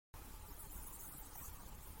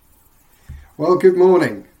Well, good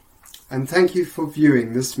morning, and thank you for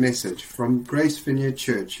viewing this message from Grace Vineyard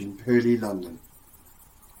Church in Purley, London.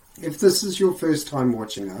 If this is your first time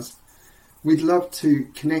watching us, we'd love to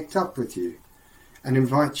connect up with you and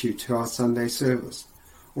invite you to our Sunday service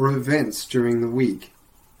or events during the week.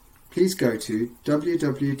 Please go to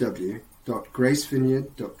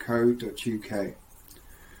www.gracevineyard.co.uk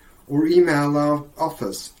or email our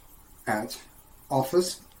office at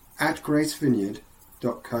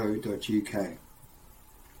office@gracevineyard.co.uk.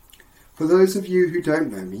 For those of you who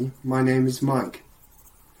don't know me, my name is Mike.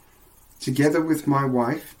 Together with my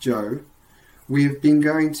wife, Jo, we have been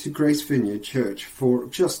going to Grace Vineyard Church for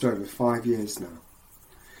just over 5 years now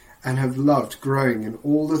and have loved growing in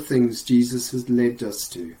all the things Jesus has led us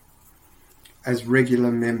to as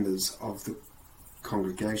regular members of the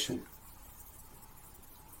congregation.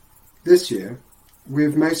 This year, we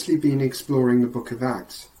have mostly been exploring the book of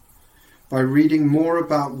Acts by reading more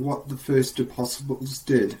about what the first apostles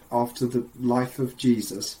did after the life of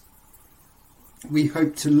Jesus. We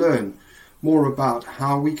hope to learn more about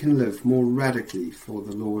how we can live more radically for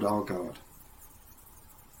the Lord our God.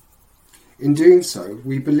 In doing so,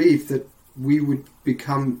 we believe that we would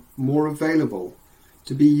become more available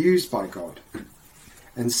to be used by God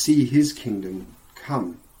and see His kingdom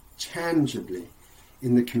come tangibly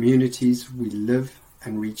in the communities we live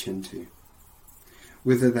and reach into,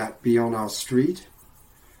 whether that be on our street,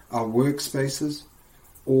 our workspaces,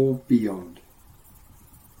 or beyond.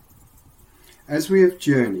 As we have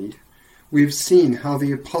journeyed, we have seen how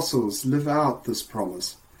the apostles live out this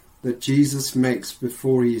promise that Jesus makes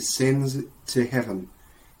before he ascends to heaven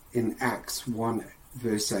in Acts 1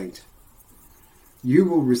 verse 8. You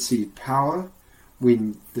will receive power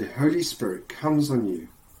when the Holy Spirit comes on you,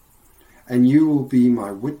 and you will be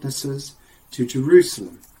my witnesses to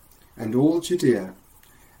Jerusalem and all Judea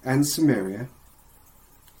and Samaria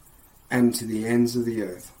and to the ends of the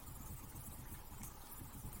earth.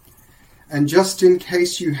 And just in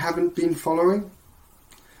case you haven't been following,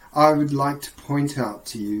 I would like to point out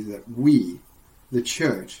to you that we, the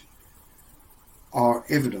church, are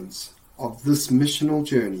evidence of this missional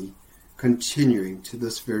journey continuing to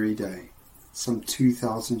this very day, some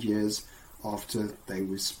 2,000 years after they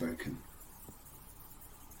were spoken.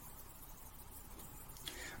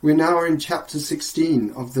 We're now in chapter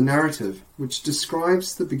 16 of the narrative, which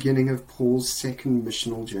describes the beginning of Paul's second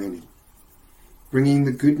missional journey, bringing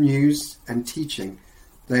the good news and teaching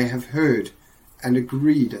they have heard and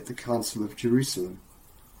agreed at the Council of Jerusalem.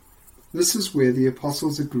 This is where the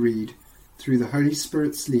apostles agreed, through the Holy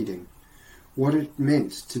Spirit's leading, what it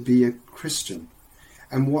meant to be a Christian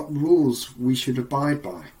and what rules we should abide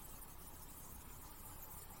by.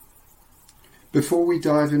 Before we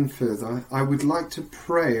dive in further, I would like to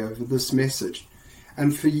pray over this message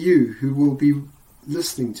and for you who will be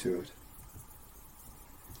listening to it.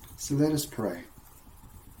 So let us pray.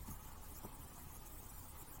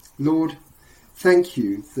 Lord, thank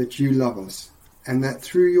you that you love us and that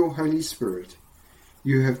through your Holy Spirit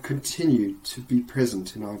you have continued to be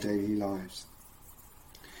present in our daily lives.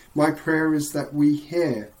 My prayer is that we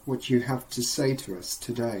hear what you have to say to us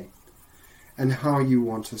today and how you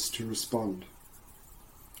want us to respond.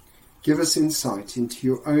 Give us insight into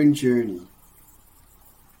your own journey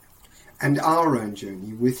and our own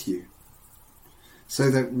journey with you, so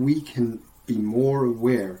that we can be more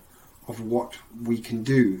aware of what we can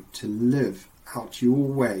do to live out your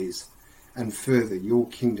ways and further your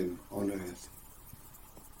kingdom on earth.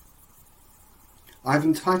 I've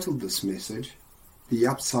entitled this message, The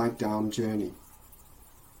Upside Down Journey.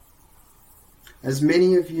 As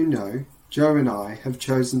many of you know, Jo and I have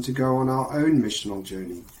chosen to go on our own missional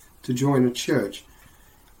journey to join a church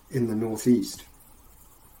in the northeast.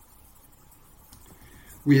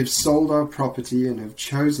 We have sold our property and have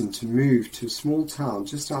chosen to move to a small town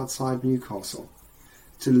just outside Newcastle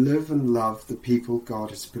to live and love the people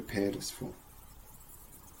God has prepared us for.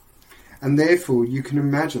 And therefore, you can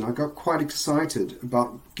imagine I got quite excited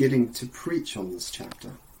about getting to preach on this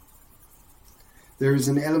chapter. There is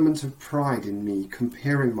an element of pride in me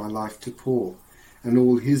comparing my life to Paul and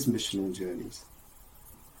all his missional journeys.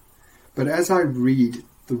 But as I read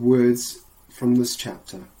the words from this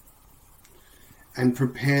chapter and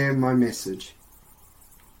prepare my message,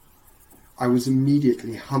 I was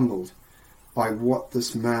immediately humbled by what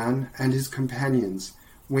this man and his companions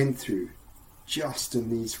went through just in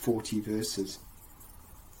these 40 verses.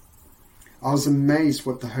 I was amazed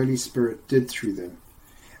what the Holy Spirit did through them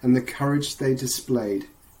and the courage they displayed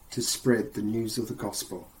to spread the news of the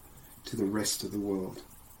gospel to the rest of the world.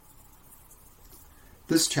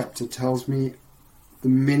 This chapter tells me the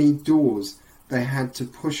many doors they had to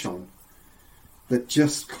push on that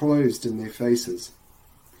just closed in their faces,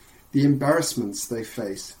 the embarrassments they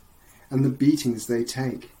face, and the beatings they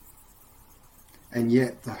take. And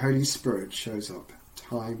yet the Holy Spirit shows up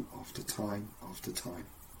time after time after time.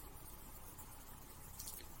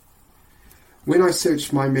 When I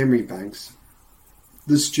searched my memory banks,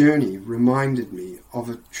 this journey reminded me of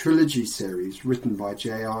a trilogy series written by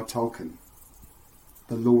J.R. Tolkien,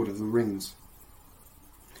 The Lord of the Rings.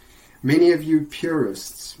 Many of you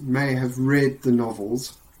purists may have read the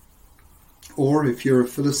novels, or if you're a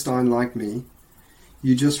Philistine like me,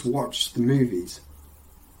 you just watched the movies.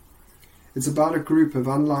 It's about a group of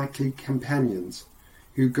unlikely companions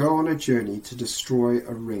who go on a journey to destroy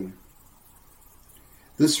a ring.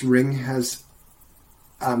 This ring has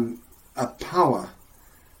a power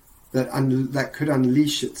that could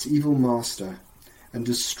unleash its evil master and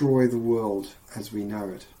destroy the world as we know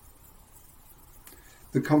it.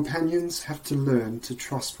 The companions have to learn to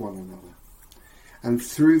trust one another, and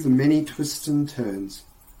through the many twists and turns,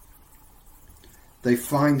 they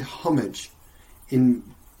find homage in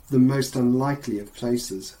the most unlikely of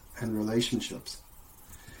places and relationships.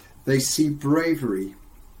 They see bravery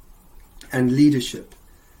and leadership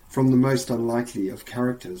from the most unlikely of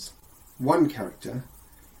characters. One character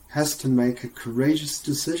has to make a courageous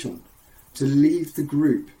decision to leave the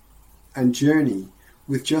group and journey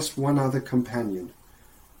with just one other companion,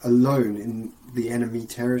 alone in the enemy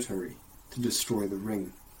territory, to destroy the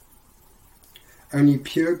ring. Only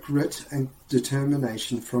pure grit and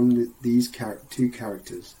determination from these two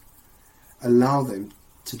characters allow them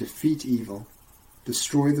to defeat evil,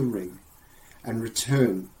 destroy the ring, and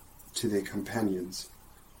return to their companions.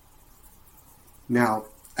 Now,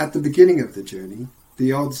 at the beginning of the journey,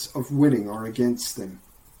 the odds of winning are against them.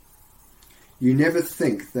 You never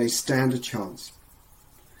think they stand a chance,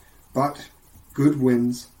 but good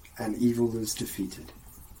wins and evil is defeated.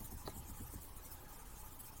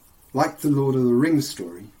 Like the Lord of the Rings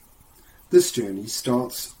story, this journey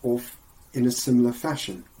starts off in a similar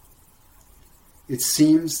fashion. It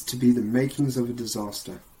seems to be the makings of a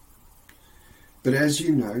disaster. But as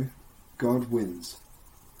you know, God wins.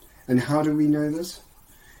 And how do we know this?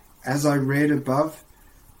 As I read above,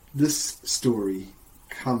 this story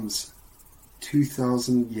comes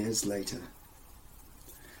 2,000 years later.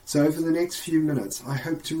 So over the next few minutes, I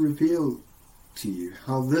hope to reveal to you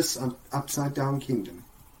how this upside-down kingdom,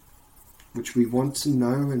 which we want to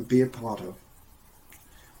know and be a part of,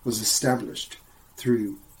 was established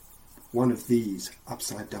through one of these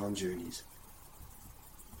upside-down journeys.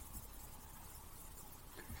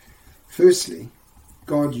 Firstly,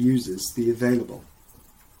 God uses the available.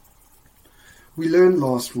 We learned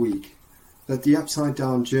last week that the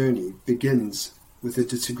upside-down journey begins with a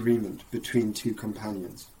disagreement between two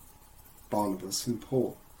companions, Barnabas and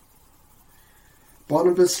Paul.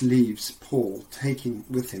 Barnabas leaves Paul, taking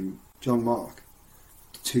with him John Mark,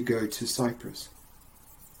 to go to Cyprus.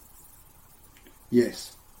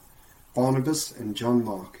 Yes, Barnabas and John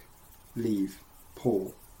Mark leave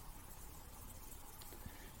Paul.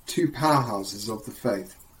 Two powerhouses of the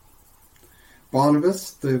faith.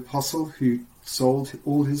 Barnabas, the apostle who sold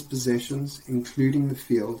all his possessions, including the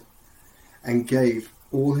field, and gave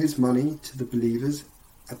all his money to the believers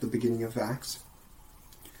at the beginning of Acts.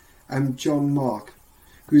 And John Mark,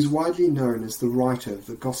 who is widely known as the writer of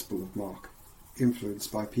the Gospel of Mark,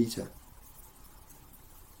 influenced by Peter.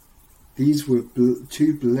 These were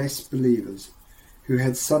two blessed believers who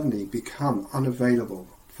had suddenly become unavailable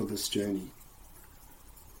for this journey.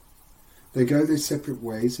 They go their separate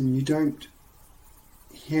ways, and you don't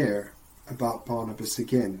hear about Barnabas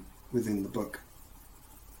again within the book.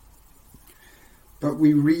 But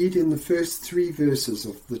we read in the first 3 verses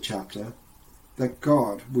of the chapter that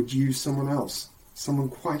God would use someone else, someone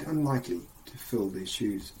quite unlikely, to fill their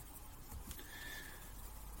shoes.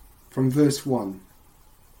 From verse 1,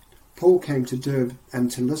 Paul came to Derbe and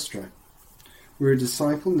to Lystra, where a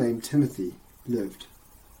disciple named Timothy lived,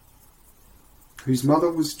 whose mother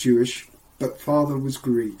was Jewish but father was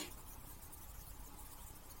Greek.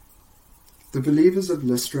 The believers of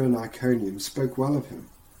Lystra and Iconium spoke well of him.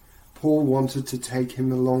 Paul wanted to take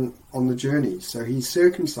him along on the journey, so he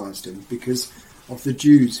circumcised him because of the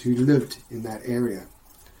Jews who lived in that area,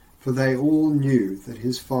 for they all knew that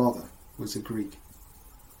his father was a Greek.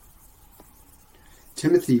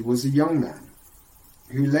 Timothy was a young man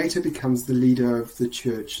who later becomes the leader of the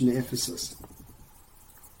church in Ephesus.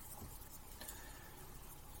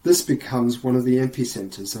 This becomes one of the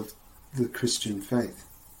epicenters of the Christian faith.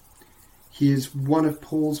 He is one of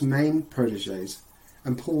Paul's main proteges,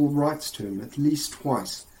 and Paul writes to him at least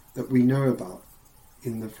twice that we know about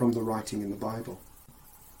from the writing in the Bible.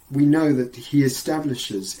 We know that he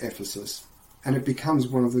establishes Ephesus and it becomes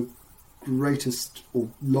one of the greatest or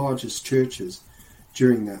largest churches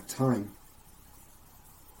during that time.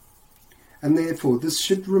 And therefore, this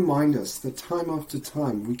should remind us that time after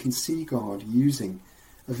time we can see God using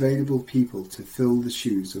available people to fill the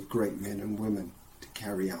shoes of great men and women to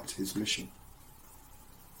carry out his mission.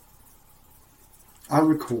 I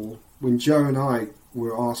recall when Joe and I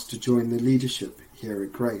were asked to join the leadership here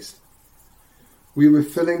at Grace, we were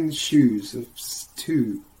filling the shoes of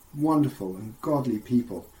two wonderful and godly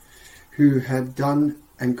people who had done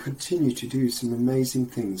and continue to do some amazing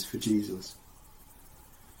things for Jesus.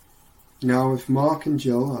 Now, if Mark and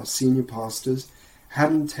Jill, our senior pastors,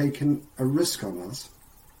 hadn't taken a risk on us,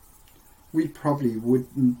 we probably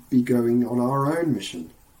wouldn't be going on our own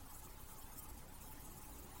mission.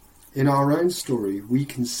 In our own story, we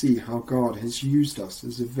can see how God has used us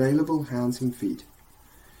as available hands and feet,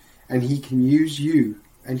 and he can use you,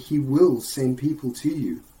 and he will send people to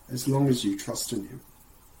you as long as you trust in him.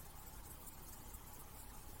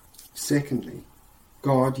 Secondly,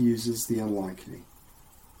 God uses the unlikely.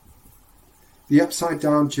 The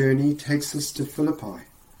upside-down journey takes us to Philippi,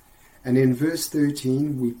 and in verse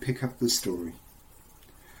 13 we pick up the story.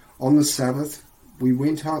 On the Sabbath, we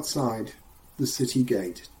went outside the city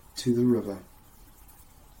gate to the river,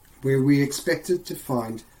 where we expected to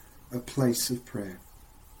find a place of prayer.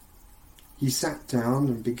 He sat down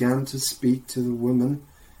and began to speak to the women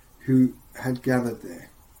who had gathered there.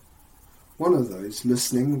 One of those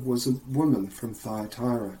listening was a woman from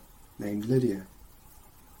Thyatira named Lydia,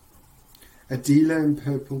 a dealer in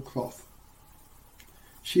purple cloth.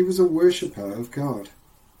 She was a worshipper of God.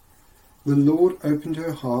 The Lord opened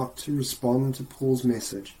her heart to respond to Paul's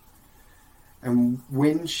message, and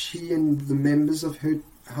when she and the members of her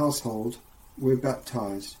household were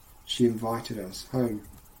baptized, she invited us home.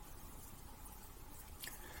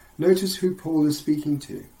 Notice who Paul is speaking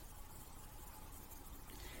to.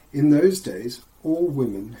 In those days, all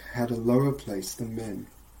women had a lower place than men.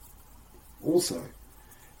 Also,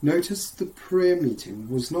 notice the prayer meeting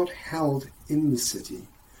was not held in the city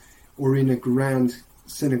or in a grand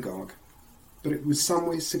synagogue, but it was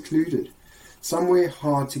somewhere secluded, somewhere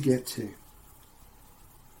hard to get to.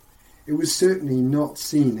 It was certainly not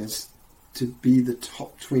seen as to be the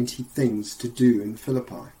top 20 things to do in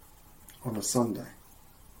Philippi on a Sunday.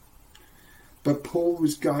 But Paul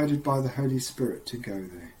was guided by the Holy Spirit to go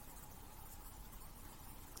there.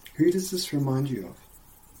 Who does this remind you of?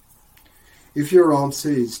 If your answer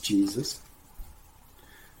is Jesus,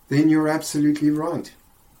 then you're absolutely right.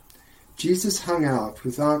 Jesus hung out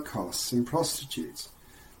with outcasts and prostitutes,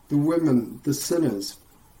 the women, the sinners,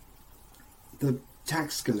 the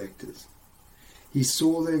tax collectors. He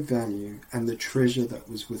saw their value and the treasure that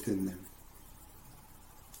was within them.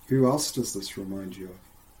 Who else does this remind you of?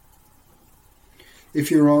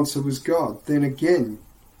 If your answer was God, then again,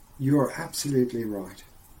 you are absolutely right.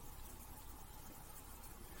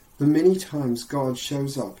 The many times God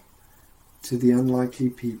shows up to the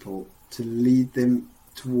unlikely people to lead them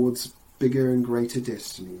towards bigger and greater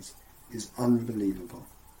destinies is unbelievable.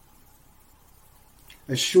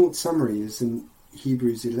 A short summary is in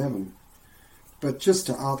Hebrews 11, but just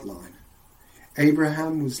to outline,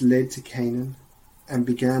 Abraham was led to Canaan and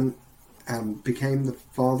became the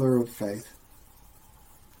father of faith.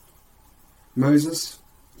 Moses,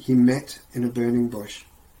 he met in a burning bush.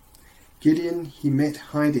 Gideon, he met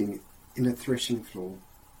hiding in a threshing floor.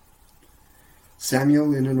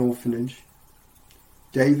 Samuel in an orphanage.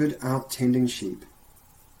 David out tending sheep.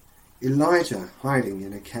 Elijah hiding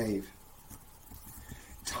in a cave.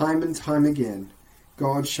 Time and time again,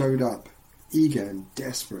 God showed up, eager and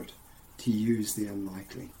desperate to use the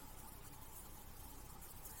unlikely.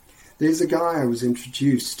 There's a guy I was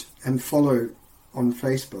introduced and follow on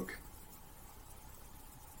Facebook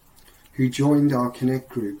who joined our Connect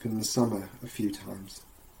group in the summer a few times.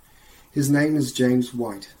 His name is James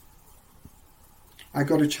White. I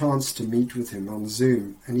got a chance to meet with him on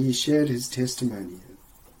Zoom, and he shared his testimony.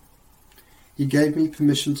 He gave me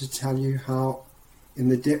permission to tell you how, in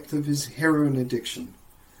the depth of his heroin addiction,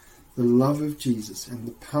 the love of Jesus and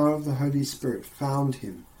the power of the Holy Spirit found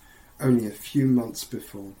him only a few months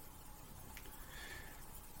before.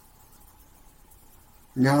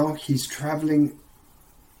 Now he's traveling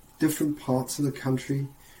different parts of the country,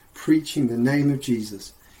 preaching the name of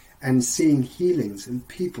Jesus and seeing healings and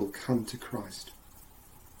people come to Christ.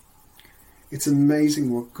 It's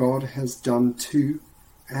amazing what God has done to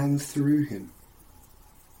and through him.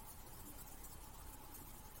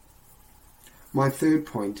 My third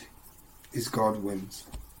point is God wins.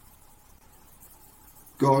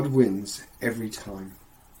 God wins every time.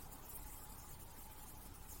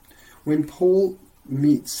 When Paul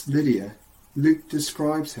meets Lydia Luke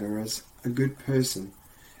describes her as a good person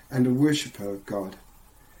and a worshipper of God,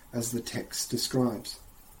 as the text describes.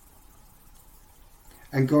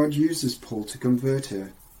 And God uses Paul to convert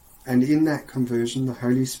her, and in that conversion the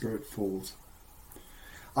Holy Spirit falls.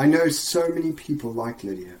 I know so many people like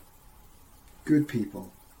Lydia, good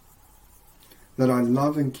people, that I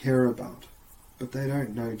love and care about, but they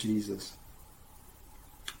don't know Jesus,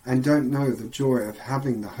 and don't know the joy of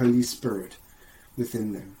having the Holy Spirit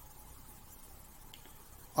within them.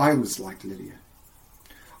 I was like Lydia.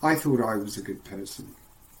 I thought I was a good person.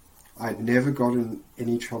 I had never got in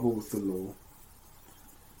any trouble with the law.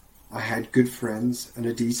 I had good friends and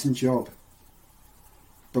a decent job.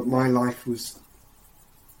 But my life was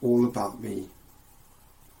all about me.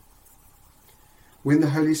 When the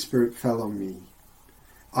Holy Spirit fell on me,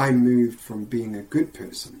 I moved from being a good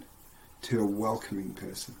person to a welcoming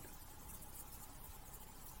person.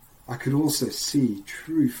 I could also see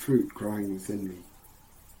true fruit growing within me.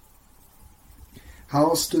 How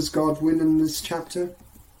else does God win in this chapter?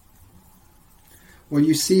 Well,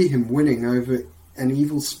 you see him winning over an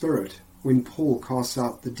evil spirit when Paul casts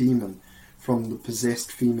out the demon from the possessed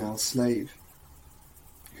female slave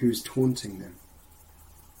who's taunting them.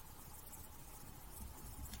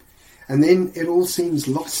 And then it all seems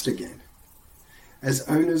lost again, as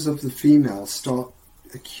owners of the female start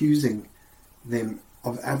accusing them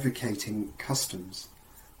of advocating customs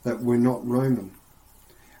that were not Roman.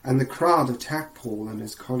 And the crowd attack Paul and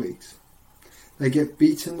his colleagues. They get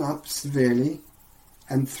beaten up severely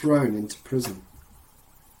and thrown into prison.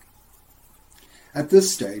 At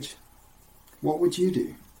this stage, what would you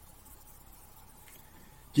do?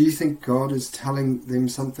 Do you think God is telling them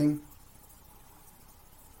something?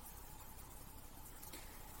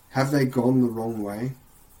 Have they gone the wrong way?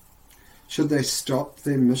 Should they stop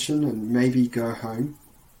their mission and maybe go home?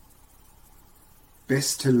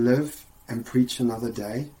 Best to live and preach another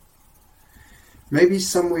day? Maybe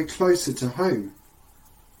somewhere closer to home?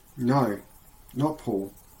 No, not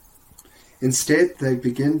Paul. Instead, they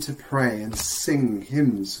begin to pray and sing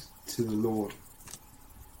hymns to the Lord.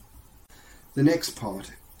 The next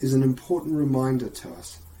part is an important reminder to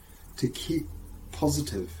us to keep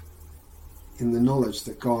positive in the knowledge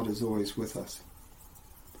that God is always with us.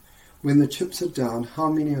 When the chips are down, how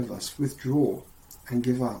many of us withdraw and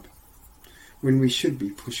give up when we should be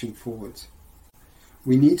pushing forwards?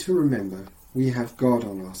 We need to remember we have God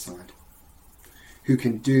on our side, who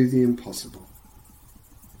can do the impossible.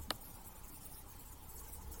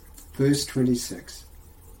 Verse 26.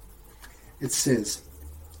 It says,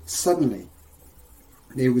 "Suddenly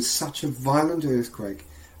there was such a violent earthquake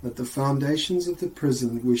that the foundations of the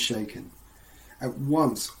prison were shaken. At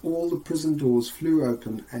once all the prison doors flew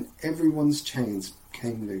open and everyone's chains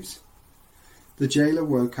came loose. The jailer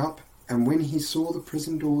woke up, and when he saw the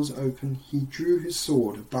prison doors open, he drew his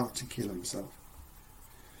sword about to kill himself,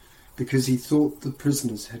 because he thought the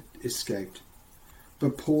prisoners had escaped.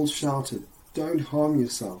 But Paul shouted, 'Don't harm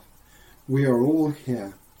yourself. We are all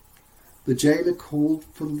here.' The jailer called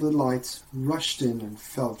for the lights, rushed in, and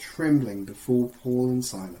fell trembling before Paul and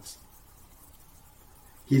Silas.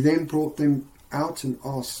 He then brought them out and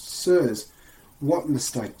asked, 'Sirs, what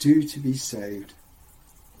must I do to be saved?'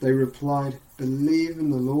 They replied, 'Believe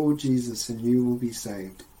in the Lord Jesus and you will be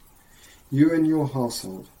saved, you and your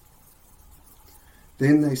household.'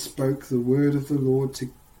 Then they spoke the word of the Lord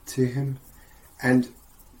to him and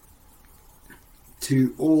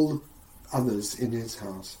to all others in his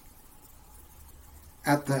house.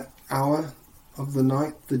 At that hour of the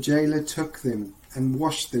night the jailer took them and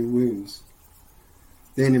washed their wounds.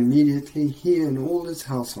 Then immediately he and all his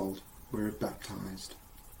household were baptized."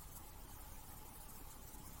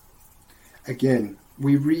 Again,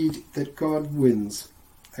 we read that God wins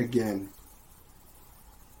again.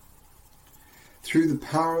 Through the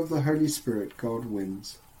power of the Holy Spirit, God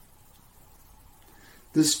wins.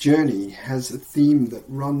 This journey has a theme that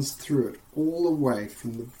runs through it all the way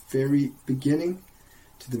from the very beginning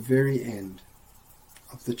to the very end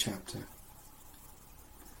of the chapter.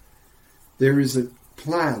 There is a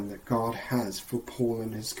plan that God has for Paul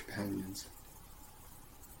and his companions.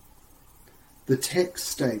 The text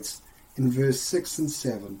states in verse 6 and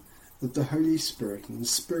 7 that the Holy Spirit and the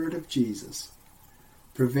Spirit of Jesus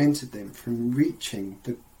prevented them from reaching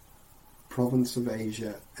the province of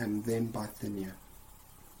Asia and then Bithynia.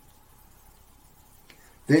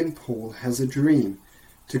 Then Paul has a dream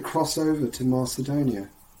to cross over to Macedonia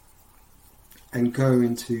and go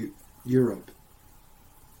into Europe.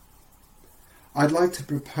 I'd like to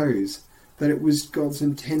propose that it was God's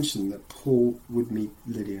intention that Paul would meet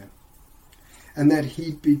Lydia, and that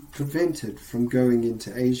he'd be prevented from going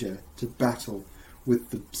into Asia to battle with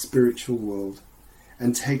the spiritual world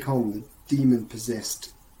and take on the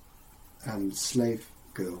demon-possessed slave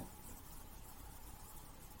girl.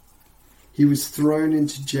 He was thrown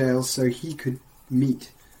into jail so he could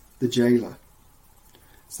meet the jailer,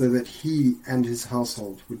 so that he and his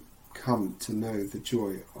household would come to know the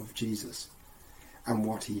joy of Jesus and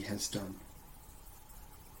what he has done.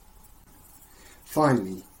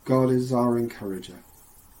 Finally, God is our encourager.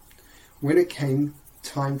 When it came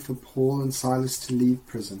time for Paul and Silas to leave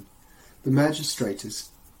prison, the magistrates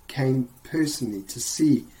came personally to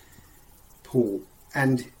see Paul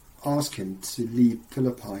and ask him to leave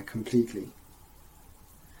Philippi completely.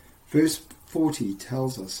 Verse 40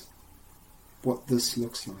 tells us what this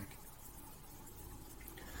looks like.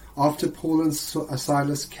 After Paul and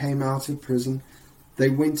Silas came out of prison, they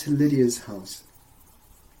went to Lydia's house,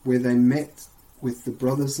 where they met with the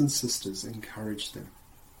brothers and sisters and encouraged them.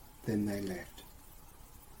 Then they left.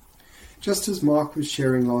 Just as Mark was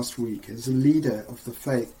sharing last week, as a leader of the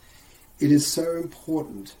faith, it is so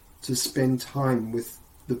important to spend time with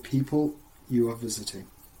the people you are visiting.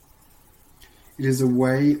 It is a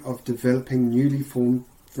way of developing newly formed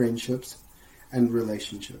friendships and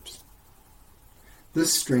relationships.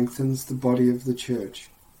 This strengthens the body of the church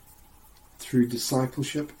through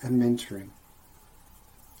discipleship and mentoring.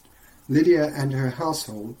 Lydia and her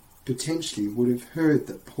household potentially would have heard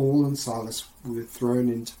that Paul and Silas were thrown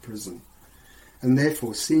into prison, and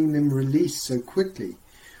therefore seeing them released so quickly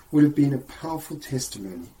would have been a powerful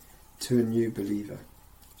testimony to a new believer,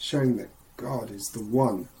 showing that God is the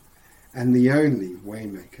one and the only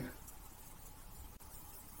waymaker.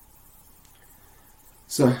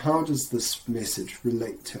 So how does this message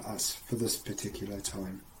relate to us for this particular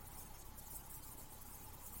time?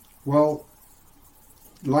 Well,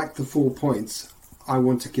 like the 4 points, I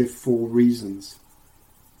want to give 4 reasons.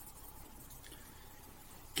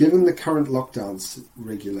 Given the current lockdown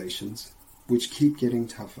regulations, which keep getting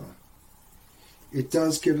tougher, it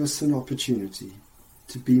does give us an opportunity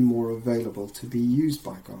to be more available to be used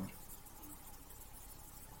by God.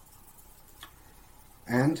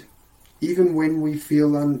 And even when we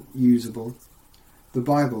feel unusable, the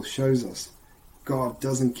Bible shows us God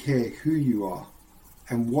doesn't care who you are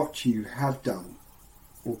and what you have done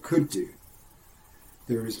or could do.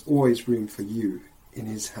 There is always room for you in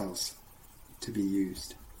his house to be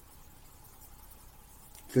used.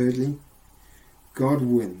 Thirdly, God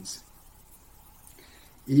wins.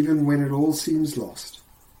 Even when it all seems lost,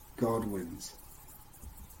 God wins.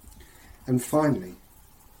 And finally,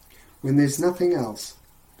 when there's nothing else,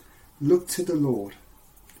 look to the Lord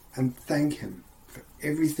and thank him for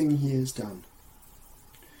everything he has done.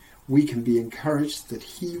 We can be encouraged that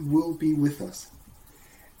he will be with us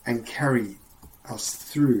and carry us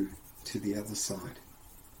through to the other side.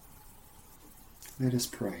 Let us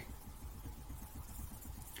pray.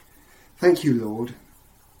 Thank you, Lord,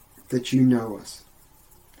 that you know us.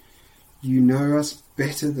 You know us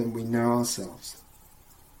better than we know ourselves.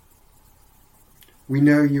 We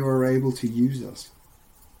know you are able to use us.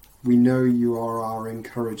 We know you are our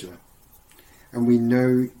encourager. And we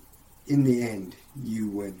know in the end you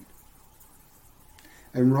win.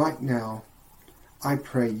 And right now, I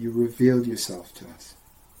pray you reveal yourself to us,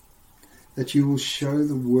 that you will show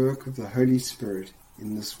the work of the Holy Spirit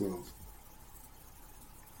in this world,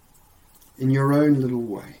 in your own little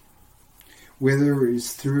way, whether it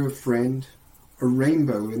is through a friend, a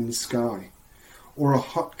rainbow in the sky, or a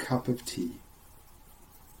hot cup of tea.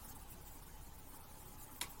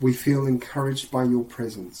 We feel encouraged by your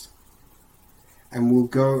presence, and will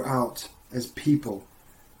go out as people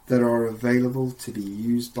that are available to be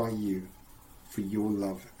used by you for your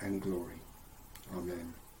love and glory.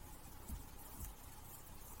 Amen.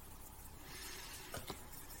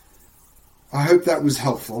 I hope that was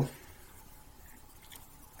helpful.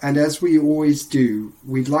 And as we always do,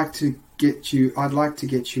 I'd like to get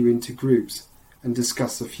you into groups and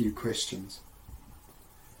discuss a few questions.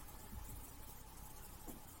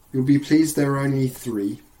 You'll be pleased there are only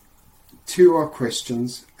 3. 2 are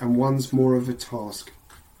questions and 1's more of a task.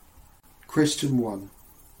 Question 1.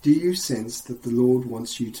 Do you sense that the Lord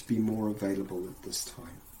wants you to be more available at this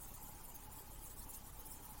time?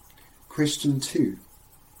 Question 2.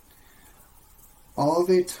 Are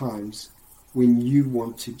there times when you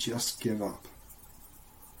want to just give up?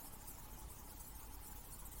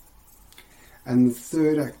 And the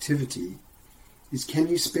third activity is, can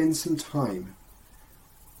you spend some time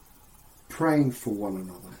praying for one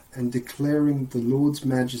another and declaring the Lord's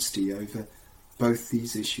majesty over both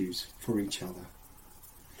these issues for each other?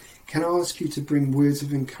 Can I ask you to bring words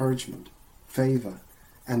of encouragement, favour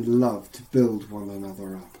and love to build one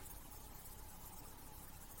another up?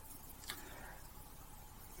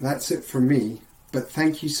 That's it from me, but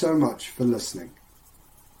thank you so much for listening.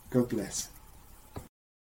 God bless.